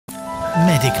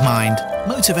Medic Mind.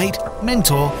 Motivate,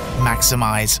 mentor,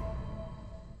 maximize.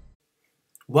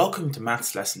 Welcome to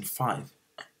Maths Lesson 5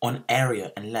 on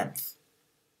area and length.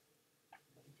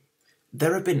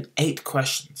 There have been 8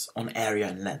 questions on area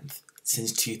and length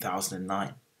since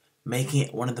 2009, making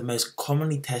it one of the most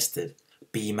commonly tested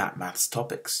BMAT maths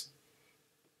topics.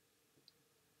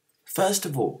 First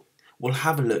of all, we'll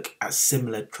have a look at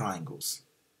similar triangles.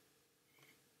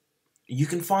 You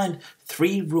can find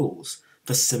 3 rules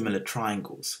for similar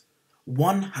triangles.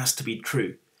 One has to be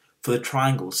true for the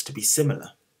triangles to be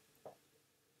similar.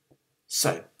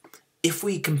 So, if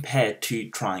we compare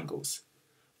 2 triangles,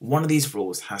 one of these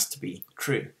rules has to be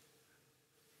true.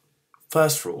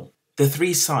 First rule, the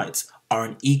 3 sides are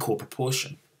in equal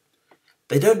proportion.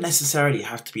 They don't necessarily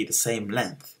have to be the same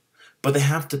length, but they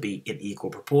have to be in equal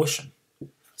proportion.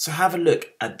 So have a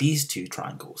look at these 2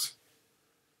 triangles.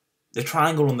 The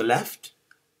triangle on the left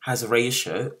has a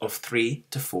ratio of 3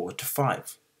 to 4 to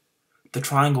 5. The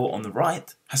triangle on the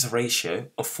right has a ratio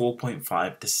of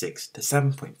 4.5 to 6 to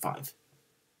 7.5.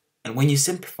 And when you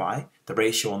simplify the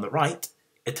ratio on the right,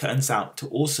 it turns out to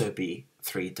also be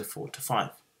 3 to 4 to 5.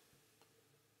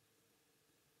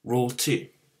 Rule 2.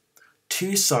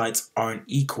 2 sides are in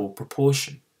equal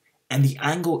proportion, and the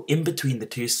angle in between the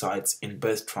 2 sides in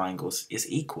both triangles is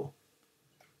equal.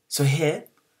 So here,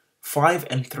 5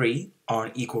 and 3 are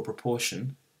in equal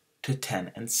proportion to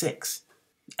 10 and 6.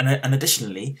 And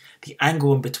additionally, the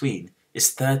angle in between is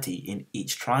 30 in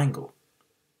each triangle.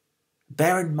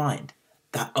 Bear in mind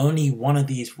that only one of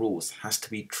these rules has to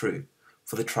be true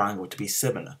for the triangle to be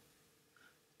similar.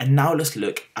 And now let's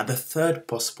look at the third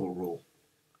possible rule.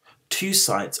 2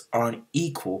 sides are in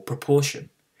equal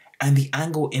proportion, and the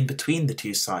angle in between the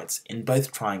 2 sides in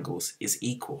both triangles is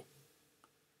equal.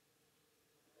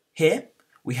 Here,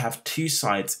 we have 2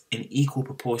 sides in equal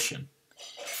proportion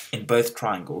in both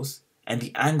triangles, and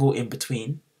the angle in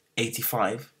between,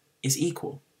 85, is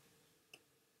equal.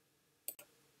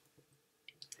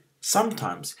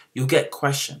 Sometimes you'll get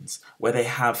questions where they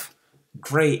have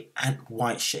grey and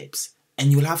white shapes,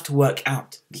 and you'll have to work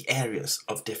out the areas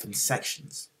of different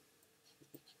sections.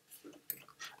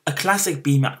 A classic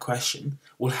BMAT question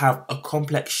will have a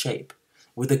complex shape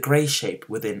with a grey shape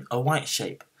within a white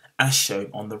shape, as shown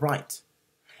on the right.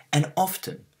 And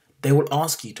often they will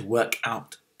ask you to work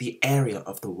out the area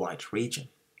of the white region.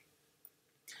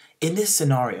 In this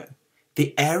scenario,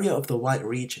 the area of the white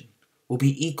region will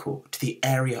be equal to the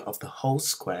area of the whole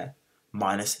square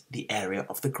minus the area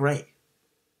of the grey.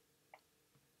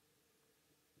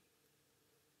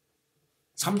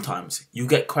 Sometimes you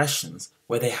get questions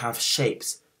where they have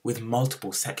shapes with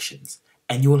multiple sections,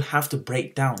 and you will have to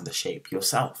break down the shape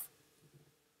yourself.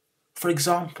 For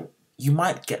example, you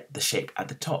might get the shape at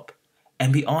the top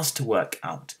and be asked to work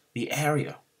out the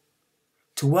area.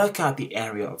 To work out the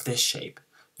area of this shape,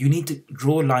 you need to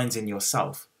draw lines in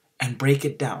yourself and break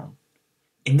it down.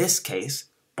 In this case,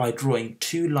 by drawing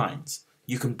 2 lines,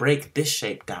 you can break this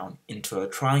shape down into a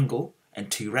triangle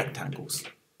and 2 rectangles.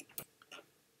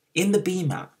 In the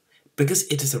BMAT, because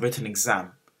it is a written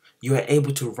exam, you are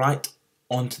able to write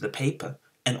onto the paper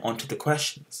and onto the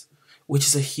questions, which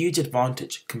is a huge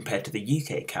advantage compared to the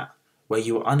UK CAT, where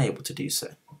you are unable to do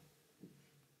so.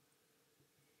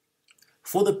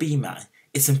 For the BMAT,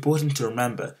 it's important to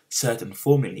remember certain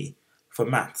formulae for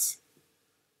maths.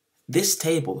 This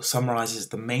table summarizes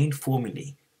the main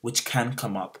formulae which can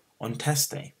come up on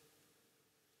test day.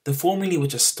 The formulae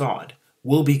which are starred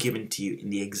will be given to you in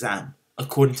the exam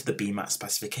according to the BMAT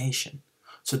specification,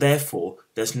 so therefore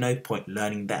there's no point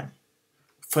learning them.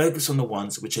 Focus on the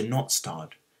ones which are not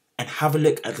starred, and have a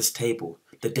look at this table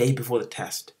the day before the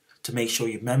test to make sure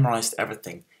you've memorized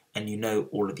everything and you know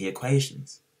all of the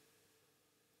equations.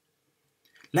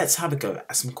 Let's have a go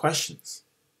at some questions.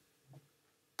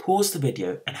 Pause the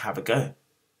video and have a go.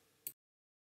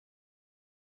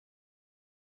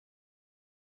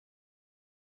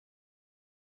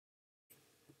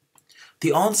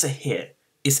 The answer here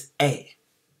is A.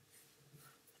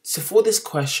 So for this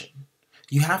question,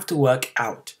 you have to work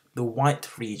out the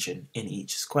white region in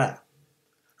each square.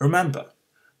 Remember,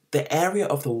 the area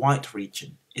of the white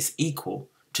region is equal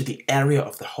to the area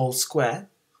of the whole square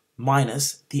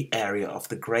minus the area of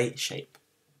the grey shape.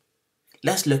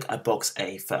 Let's look at box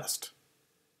A first.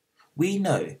 We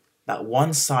know that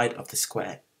one side of the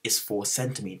square is 4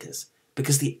 centimeters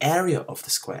because the area of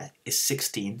the square is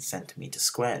 16 centimeters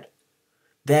squared.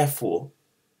 Therefore,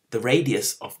 the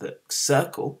radius of the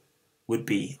circle would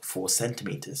be 4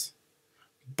 centimeters.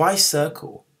 By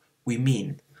circle, we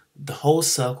mean the whole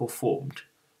circle formed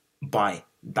by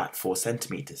that 4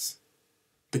 centimeters.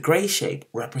 The grey shape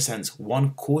represents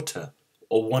 1/4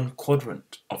 or 1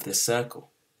 quadrant of this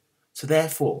circle. So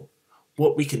therefore,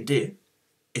 what we can do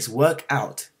is work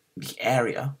out the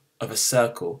area of a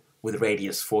circle with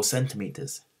radius 4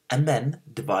 centimeters and then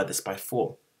divide this by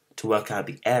 4 to work out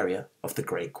the area of the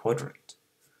grey quadrant.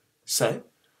 So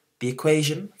the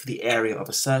equation for the area of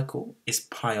a circle is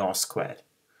pi r squared.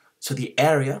 So the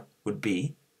area would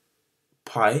be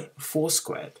pi 4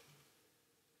 squared,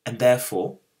 and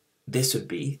therefore this would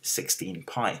be 16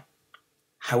 pi.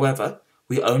 However,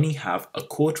 we only have a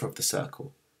quarter of the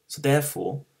circle, so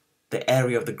therefore the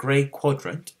area of the grey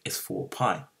quadrant is 4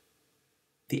 pi.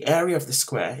 The area of the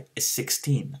square is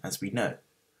 16, as we know,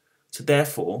 so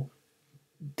therefore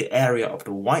the area of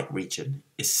the white region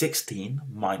is 16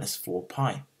 minus 4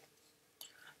 pi.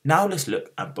 Now let's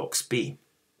look at box B.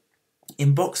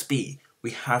 In box B,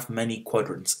 we have many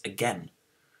quadrants again,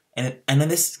 and in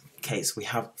this case we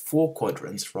have 4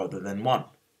 quadrants rather than 1.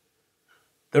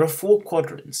 There are 4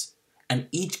 quadrants, and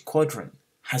each quadrant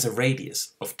has a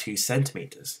radius of 2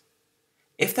 centimeters.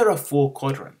 If there are 4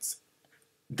 quadrants,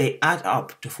 they add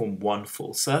up to form one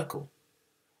full circle,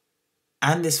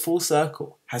 and this full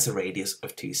circle has a radius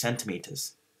of 2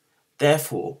 centimeters.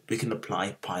 Therefore, we can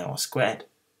apply pi r squared.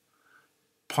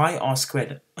 Pi r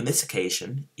squared on this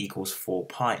occasion equals 4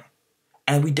 pi,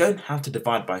 and we don't have to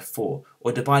divide by 4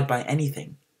 or divide by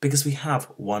anything because we have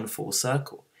one full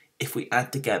circle if we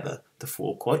add together the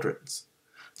 4 quadrants.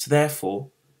 So therefore,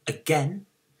 again,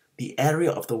 the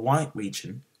area of the white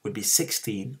region would be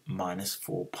 16 minus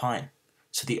 4 pi.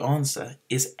 So the answer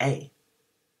is A.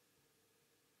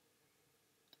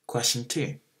 Question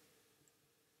 2.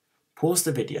 Pause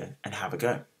the video and have a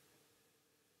go.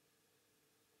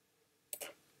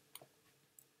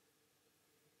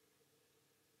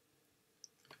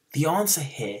 The answer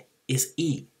here is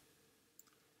E.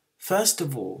 First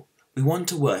of all, we want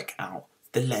to work out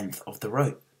the length of the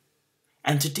rope.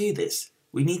 And to do this,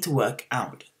 we need to work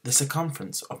out the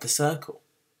circumference of the circle.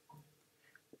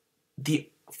 The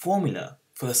formula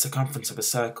for the circumference of a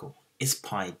circle is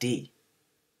pi d.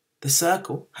 The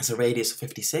circle has a radius of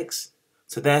 56,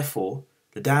 so therefore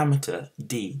the diameter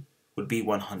d would be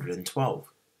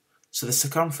 112. So the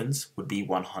circumference would be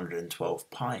 112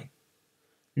 pi.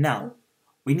 Now,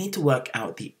 we need to work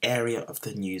out the area of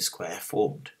the new square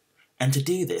formed. And to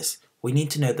do this, we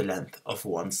need to know the length of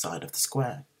one side of the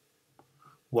square.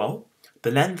 Well,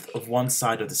 the length of one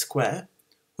side of the square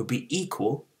would be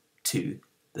equal to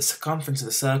the circumference of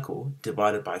the circle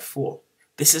divided by 4.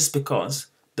 This is because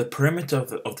the perimeter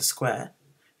of the square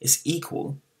is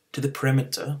equal to the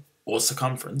perimeter or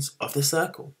circumference of the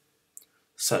circle.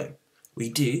 So we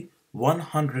do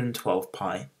 112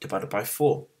 pi divided by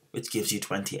 4, which gives you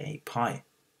 28 pi.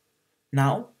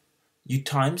 Now you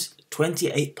times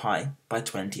 28 pi by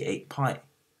 28 pi,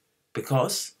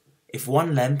 because if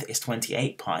one length is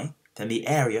 28 pi, then the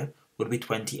area would be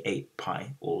 28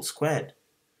 pi all squared.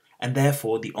 And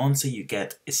therefore the answer you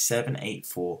get is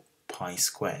 784 pi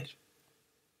squared.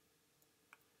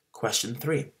 Question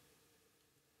 3.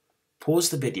 Pause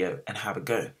the video and have a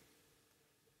go.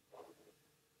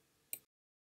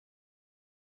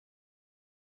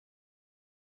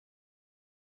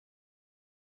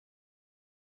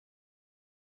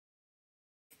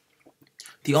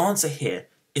 The answer here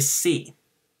is C.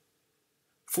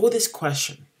 For this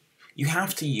question, you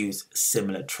have to use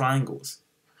similar triangles.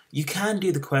 You can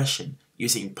do the question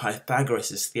using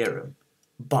Pythagoras' theorem,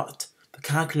 but the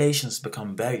calculations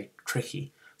become very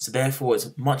tricky, so therefore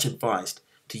it's much advised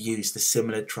to use the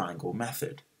similar triangle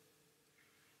method.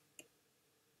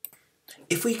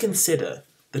 If we consider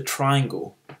the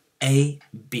triangle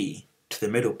AB to the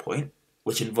middle point,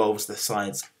 which involves the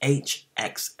sides H,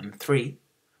 X, and 3,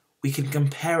 we can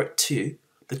compare it to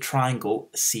the triangle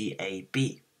CAB.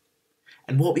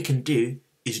 And what we can do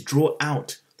is draw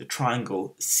out the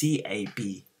triangle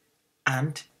CAB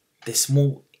and the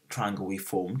small triangle we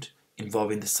formed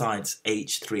involving the sides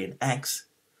H, 3, and X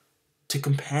to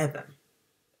compare them.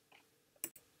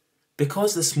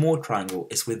 Because the small triangle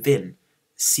is within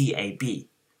CAB,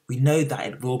 we know that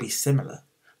it will be similar,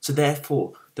 so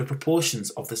therefore the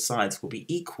proportions of the sides will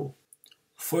be equal.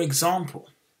 For example,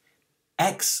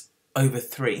 x over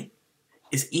 3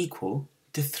 is equal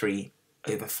to 3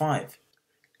 over 5,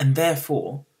 and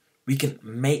therefore we can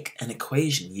make an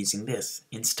equation using this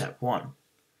in step 1.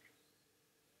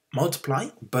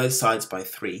 Multiply both sides by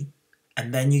 3,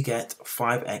 and then you get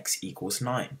 5x equals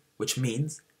 9, which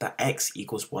means that x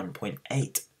equals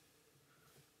 1.8.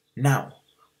 Now,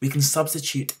 we can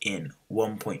substitute in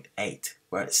 1.8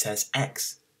 where it says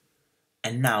x,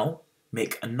 and now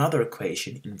make another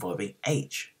equation involving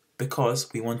h,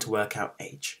 because we want to work out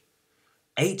h.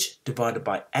 H divided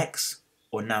by x,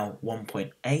 or now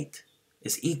 1.8,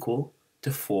 is equal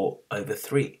to 4 over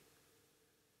 3,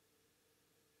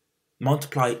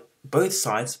 Multiply both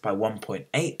sides by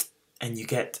 1.8 and you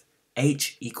get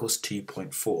h equals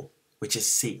 2.4, which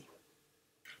is C.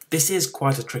 This is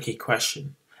quite a tricky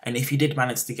question, and if you did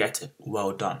manage to get it,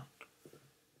 well done.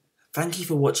 Thank you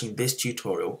for watching this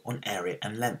tutorial on area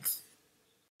and length.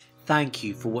 Thank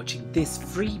you for watching this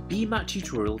free BMAT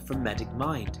tutorial from Medic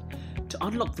Mind. To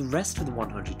unlock the rest of the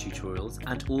 100 tutorials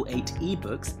and all 8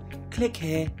 ebooks, click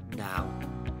here now.